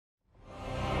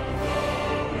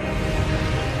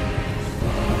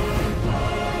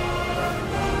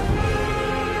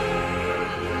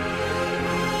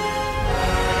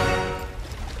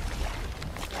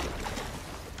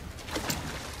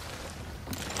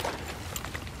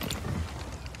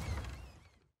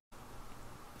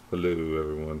Hello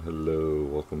everyone, hello,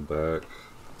 welcome back.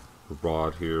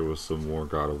 Rod here with some more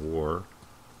God of War.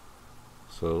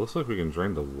 So it looks like we can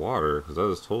drain the water, because that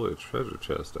is totally a treasure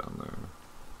chest down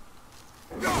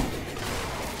there.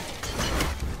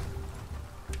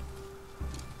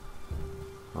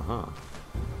 Aha.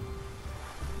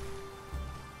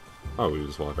 Oh, we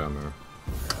just walk down there.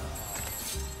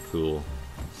 Cool.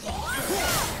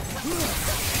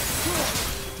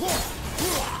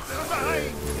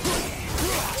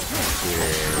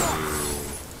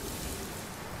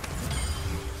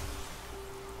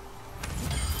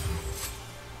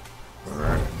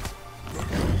 Alright.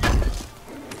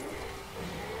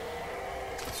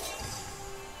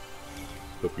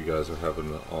 Hope you guys are having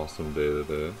an awesome day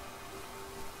today.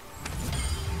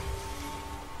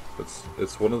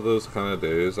 It's one of those kind of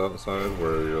days outside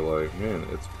where you're like, man,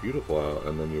 it's beautiful out,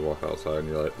 and then you walk outside and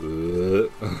you're like, ugh,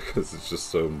 because it's just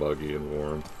so muggy and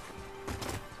warm.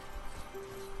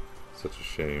 Such a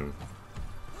shame.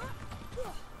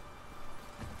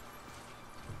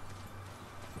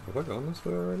 Have I gone this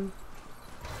way already?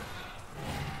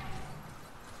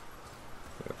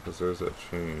 Yeah, because there's that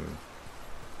chain.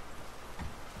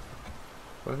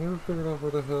 But I never figured out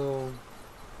where the hell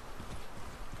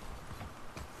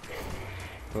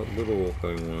that little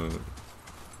thing went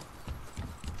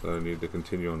that I need to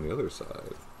continue on the other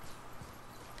side.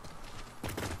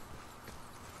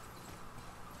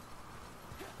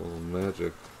 A little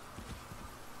magic.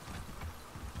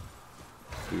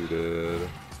 Suited.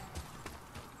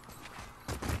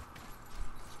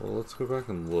 Well, let's go back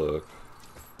and look.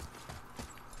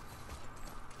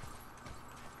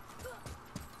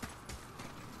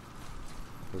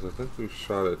 Because I think we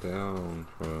shot it down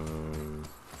from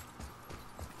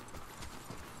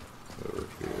over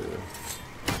here.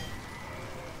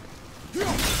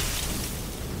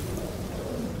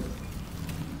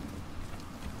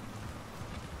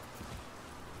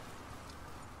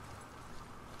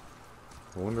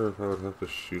 I wonder if I would have to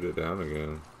shoot it down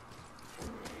again.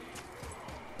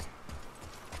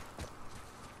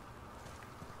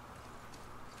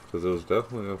 Because it was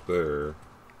definitely up there.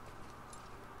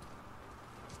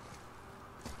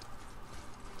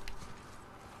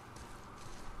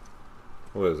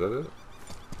 Wait, is that it?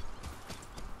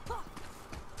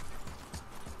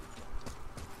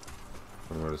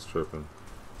 I'm just tripping.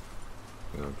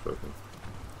 Yeah, I'm tripping.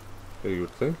 Hey, you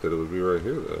would think that it would be right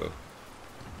here, though.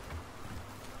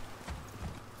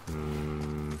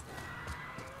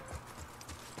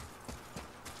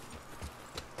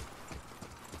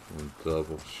 I'll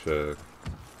double check.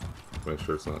 Make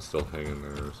sure it's not still hanging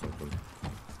there or something.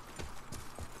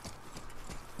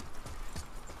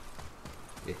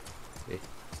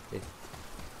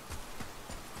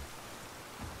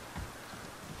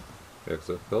 Yeah, because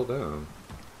it fell down.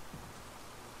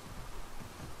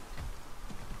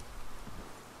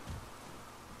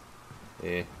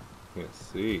 Can't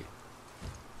see.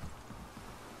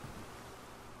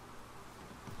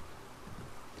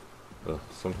 Ugh,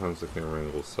 sometimes the camera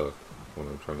angles suck when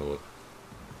I'm trying to look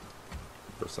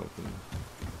for something.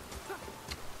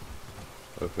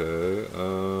 Okay,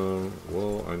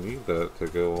 well, I need that to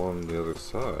go on the other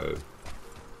side.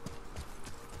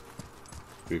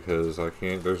 Because I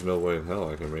can't, there's no way in hell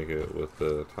I can make it with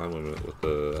the time limit with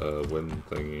the wind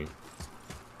thingy.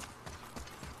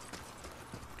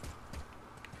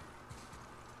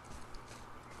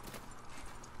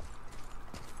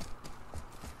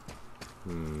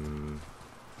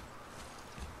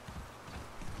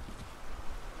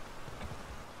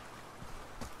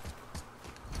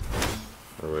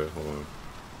 Oh wait, hold on.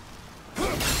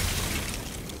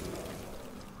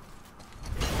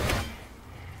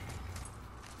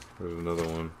 There's another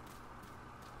one.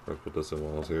 I'll put this in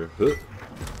walls here.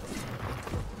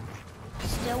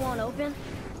 Still won't open?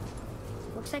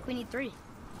 Looks like we need 3.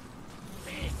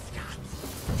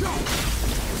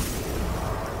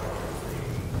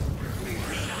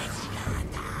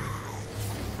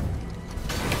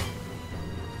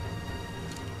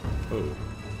 Oh.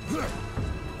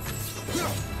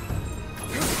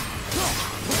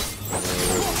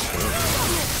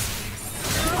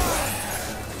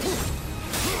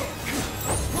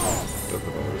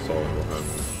 Definitely saw it behind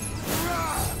me.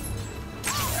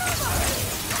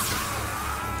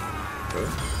 Okay.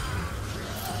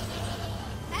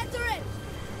 Enter it!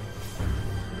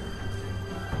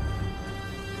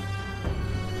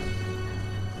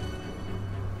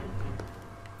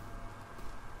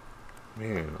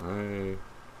 Man,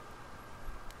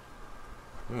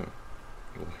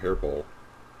 little hairball.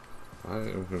 I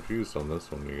am confused on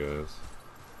this one, you guys.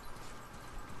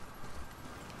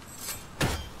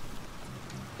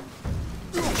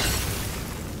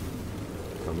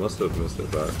 must have missed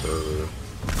it back further.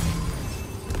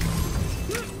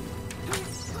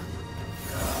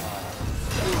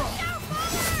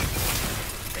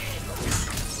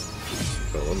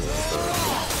 Kill him like that.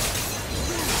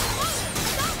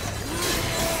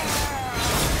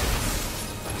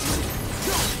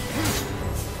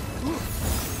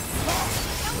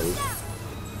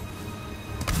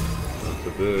 Not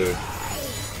too big.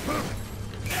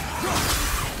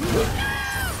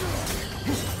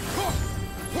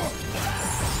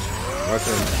 Watch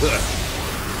him. Yeah.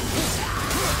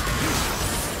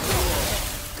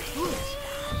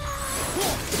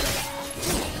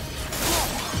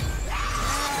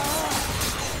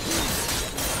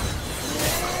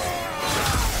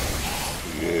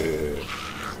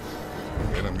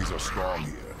 Enemies are strong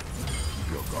here.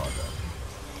 Keep your guard up.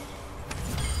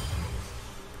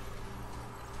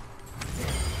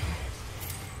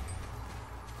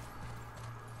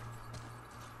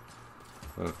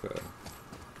 Okay.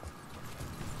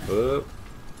 Up.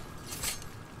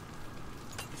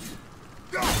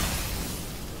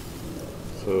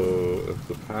 So, if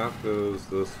the path goes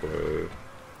this way,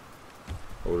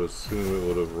 I would assume it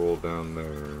would have rolled down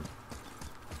there.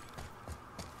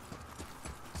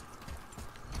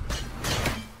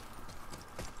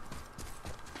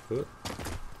 But,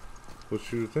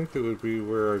 which you would think it would be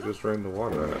where I just drained the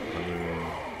water at. I mean,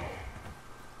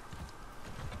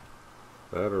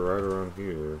 that or right around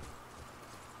here.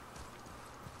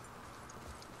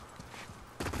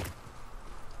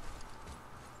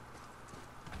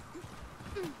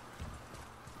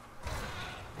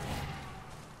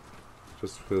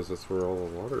 Just because that's where all the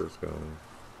water is going.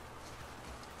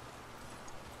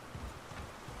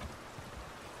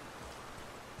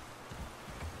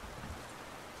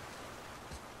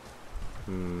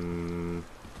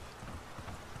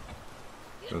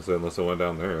 Unless it went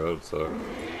down there, that would suck.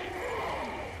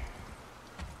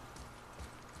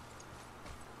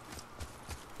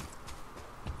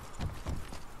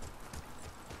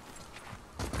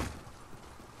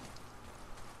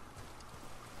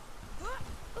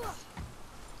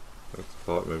 I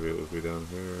thought maybe it would be down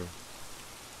here.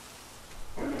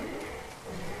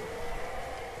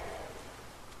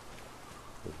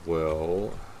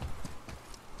 Well,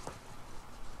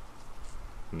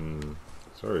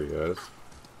 sorry guys.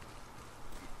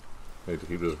 I hate to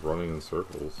keep just running in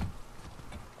circles.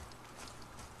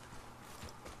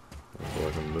 I feel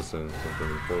like I'm missing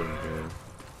something important here.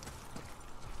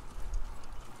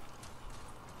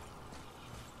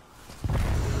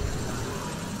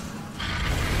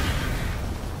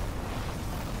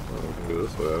 Oh, we can go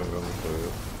this way. I haven't gone this way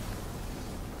yet.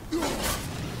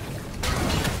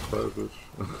 Bye, bitch.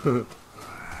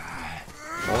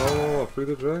 Oh, free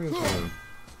the dragon time.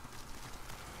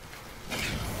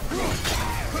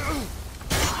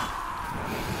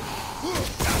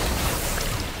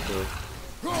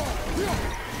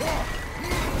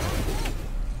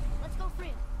 Let's go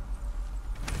free.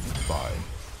 Fine.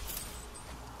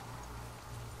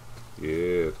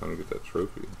 Yeah, time to get that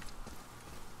trophy.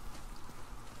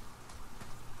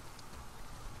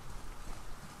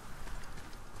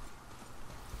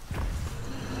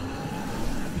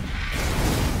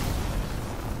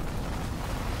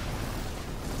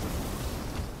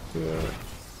 Yeah.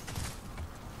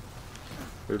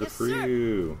 Here to free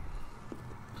you.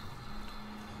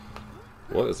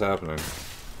 What is happening?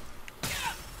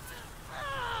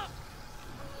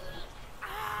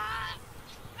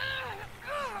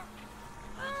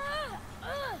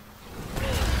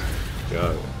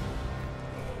 Got it.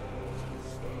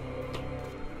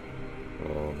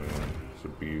 Oh man, it's a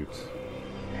beaut.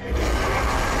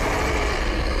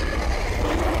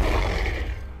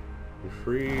 You're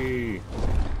free.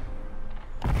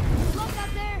 Look up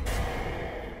there.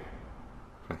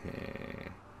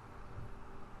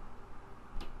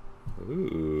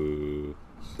 Ooh,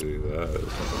 see that.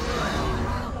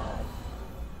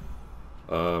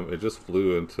 It just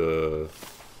flew into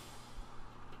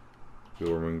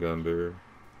Jormungandr.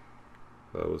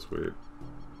 That was weird.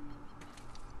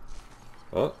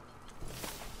 Oh,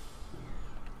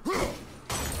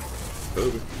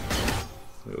 Kobe.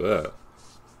 Look at that.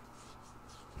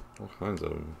 All kinds of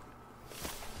them.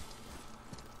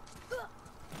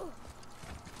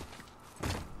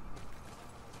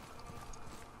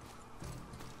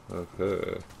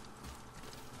 Okay.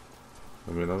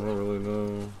 I mean, I don't really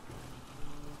know.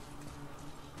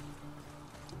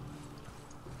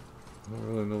 I don't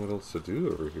really know what else to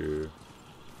do over here.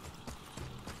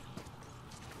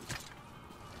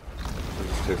 It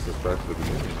just takes us back to the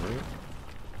beginning, right?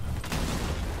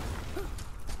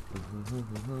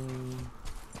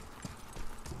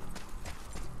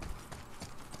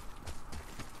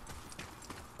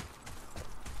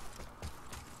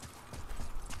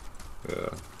 Yeah.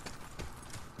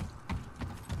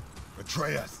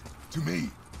 Atreus, to me.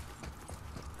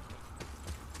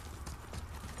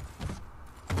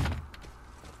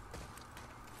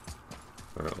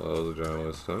 Alright, well, that was a giant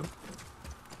waste of time.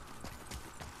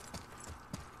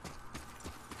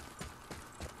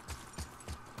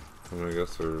 I mean, I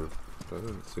guess I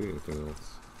didn't see anything else.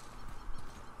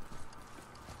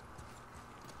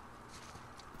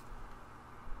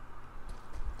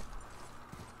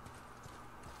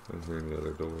 I didn't hear any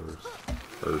other doors.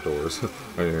 Or doors.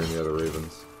 I didn't hear any other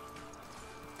ravens.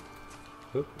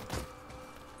 Oop.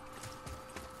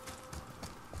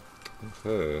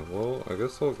 Okay, well, I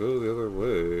guess I'll go the other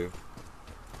way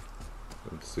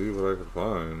and see what I can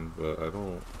find, but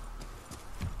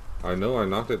I know I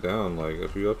knocked it down like a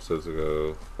few episodes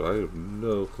ago, but I have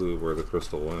no clue where the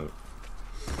crystal went.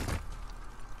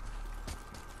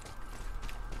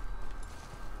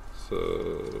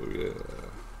 So, yeah.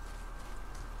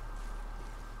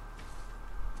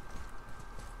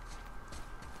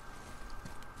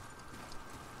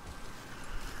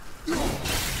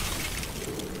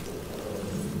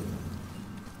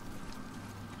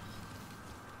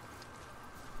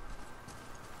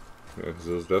 Yeah, because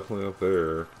it was definitely up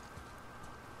there,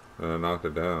 and I knocked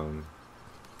it down,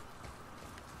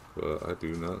 but I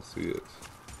do not see it.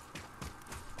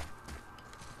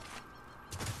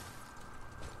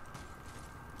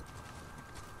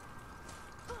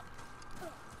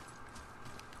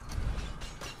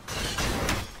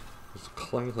 Just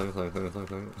clang, clang, clang, clang, clang,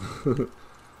 clang.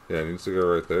 Yeah, it needs to go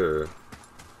right there.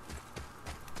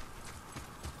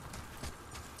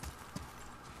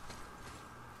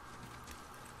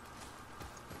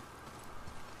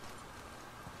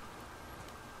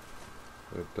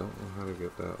 I don't know how to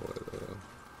get that way though.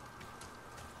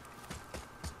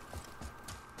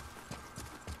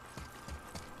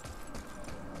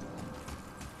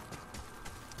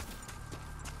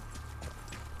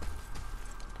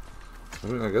 I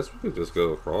mean, I guess we could just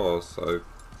go across. I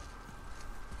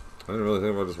didn't really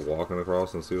think about just walking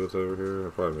across and see what's over here.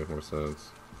 It'd probably make more sense.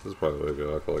 This is probably the way to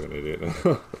go. I feel like an idiot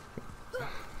now.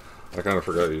 I kind of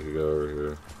forgot you could go over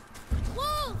here.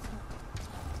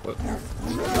 What?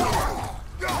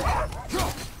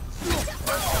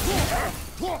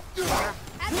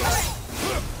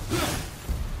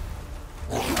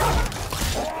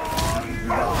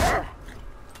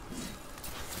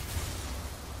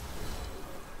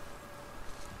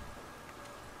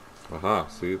 Aha,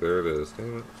 see, there it is.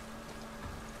 Damn it.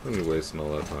 I'm gonna be wasting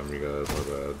all that time, you guys. My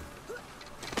bad.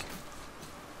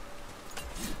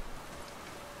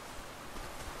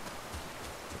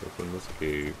 Open this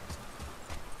cave.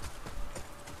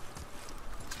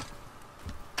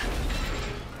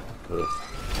 Ugh.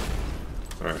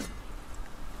 Alright.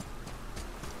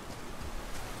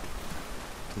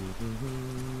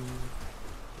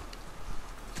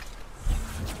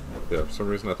 Yeah, for some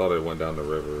reason I thought it went down the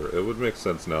river. It would make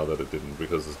sense now that it didn't,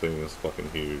 because this thing is fucking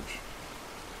huge.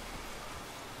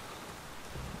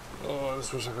 Oh, I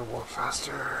just wish I could walk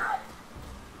faster.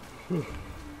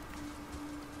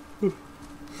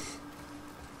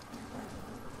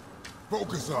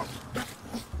 Focus up.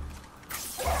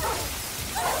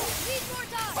 Need more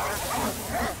time.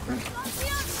 Lost the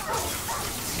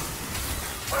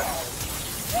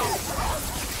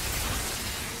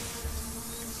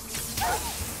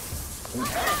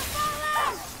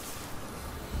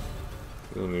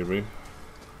You don't need me.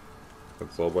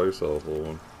 That's all by yourself, little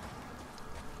one.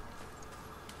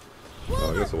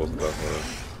 Oh, I guess it wasn't that far.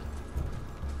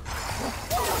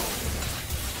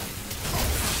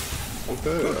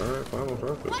 Okay, alright, final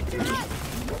traffic.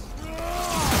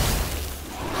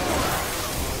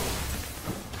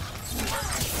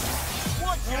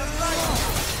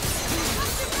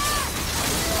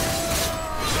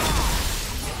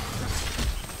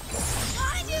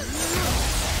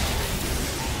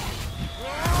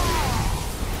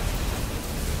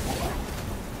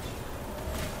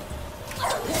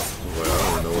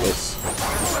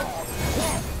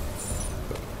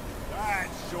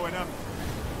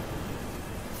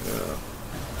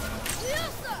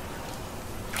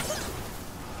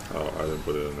 Oh, I didn't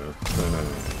put it in there.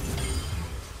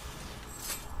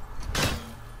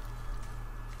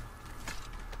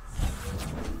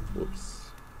 Whoops.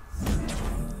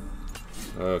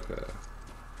 Okay.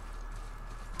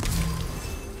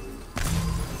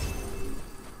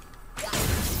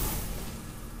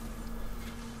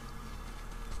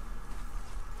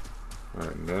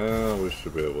 Alright, now we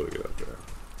should be able to get up there.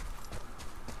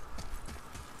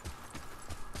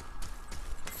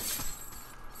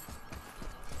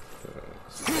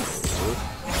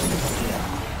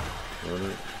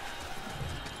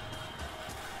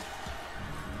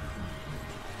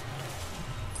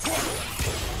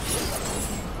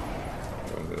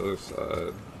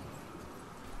 side.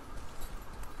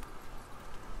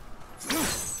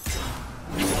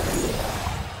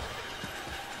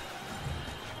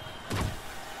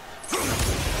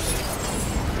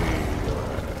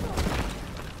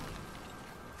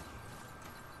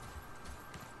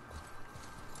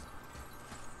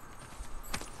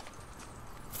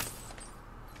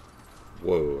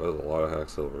 Whoa, that's a lot of hack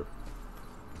silver.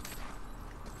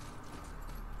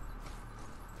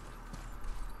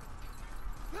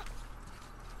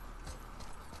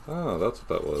 Oh, that's what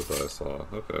that was that I saw.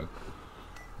 Okay.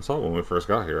 I saw it when we first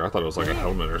got here. I thought it was like a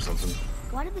helmet or something.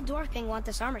 Why did the dwarf king want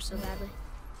this armor so badly?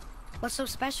 What's so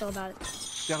special about it?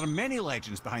 There are many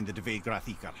legends behind the Dve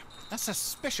Grathikar. A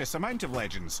suspicious amount of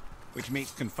legends, which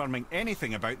makes confirming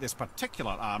anything about this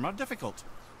particular armor difficult.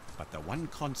 But the one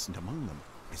constant among them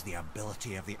is the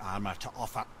ability of the armor to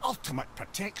offer ultimate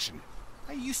protection.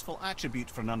 A useful attribute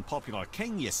for an unpopular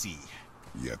king, you see.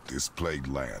 Yet this plagued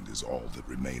land is all that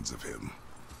remains of him.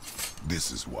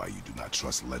 This is why you do not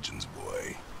trust legends,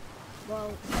 boy. Well,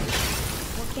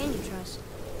 what can you trust?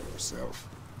 Yourself,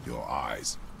 your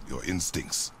eyes, your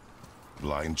instincts.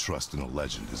 Blind trust in a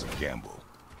legend is a gamble,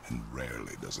 and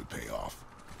rarely does it pay off.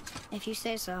 If you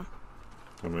say so.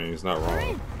 I mean, he's not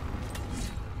wrong.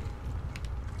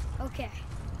 Okay,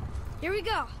 here we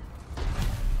go.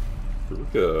 Here we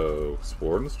go.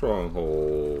 Exploring the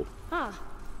stronghold. Huh.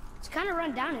 It's kind of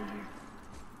run down in here.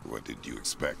 What did you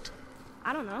expect?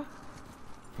 I don't know.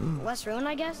 Less ruin,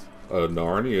 I guess? A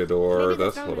Narnia door. Maybe the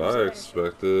That's throne what is I better.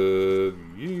 expected.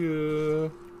 Yeah.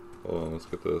 Hold on, let's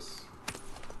get this.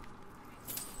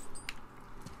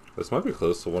 This might be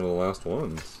close to one of the last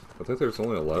ones. I think there's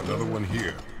only 11. Another one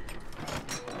here. I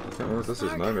can't remember if this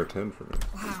is 9 or 10 for me.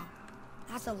 Wow.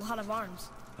 That's a lot of arms.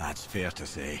 That's fair to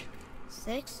say.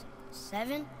 6,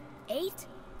 7, 8?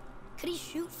 Could he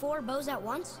shoot 4 bows at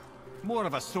once? More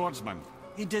of a swordsman.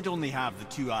 He did only have the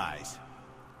 2 eyes.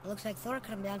 It looks like Thor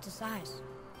cut him down to size.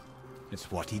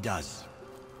 It's what he does.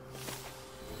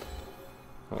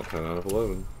 Oh, 10 out of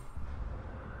 11.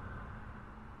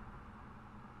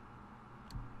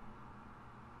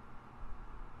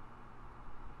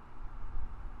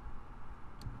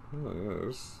 Oh yeah,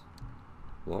 there's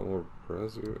a lot more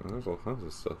brazier. There's all kinds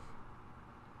of stuff.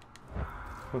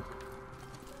 Huh.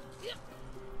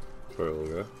 Sorry,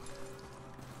 little guy.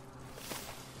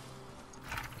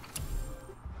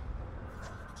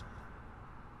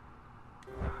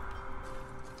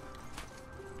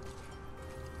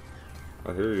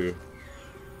 I hear you.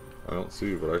 I don't see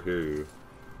you, but I hear you.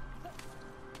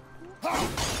 I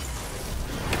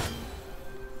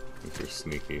think you're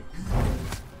sneaky.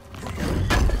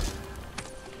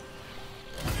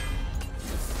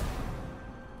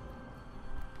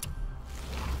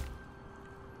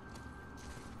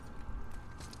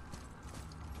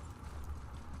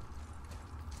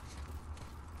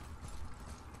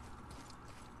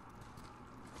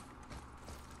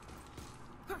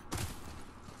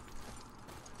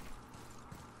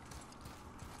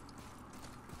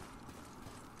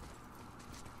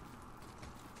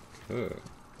 Okay.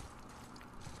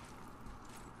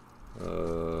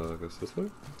 I guess this way?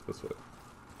 This way.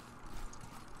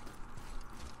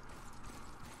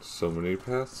 So many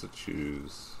paths to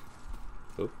choose.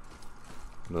 Oh,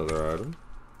 another item.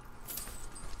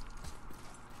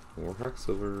 More hack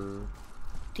silver.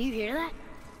 Do you hear that?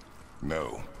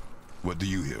 No. What do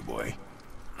you hear, boy?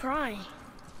 Crying.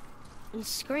 And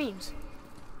screams.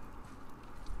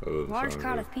 That doesn't Large sound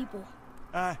crowd good. of people.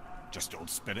 Just old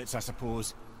spirits, I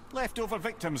suppose. Leftover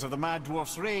victims of the Mad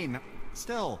Dwarf's reign.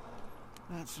 Still,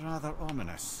 that's rather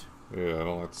ominous. Yeah, I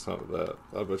don't like the sound of that.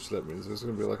 I bet you that means there's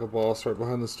gonna be like a boss right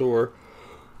behind this door.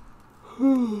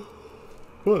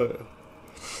 But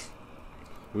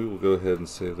we will go ahead and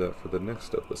save that for the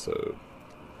next episode.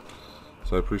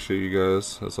 So I appreciate you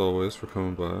guys, as always, for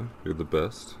coming by. You're the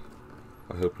best.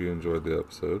 I hope you enjoyed the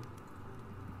episode,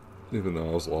 even though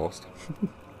I was lost.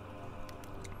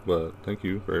 But thank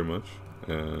you very much,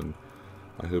 and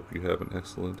I hope you have an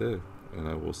excellent day, and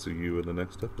I will see you in the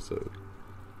next episode.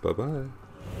 Bye-bye.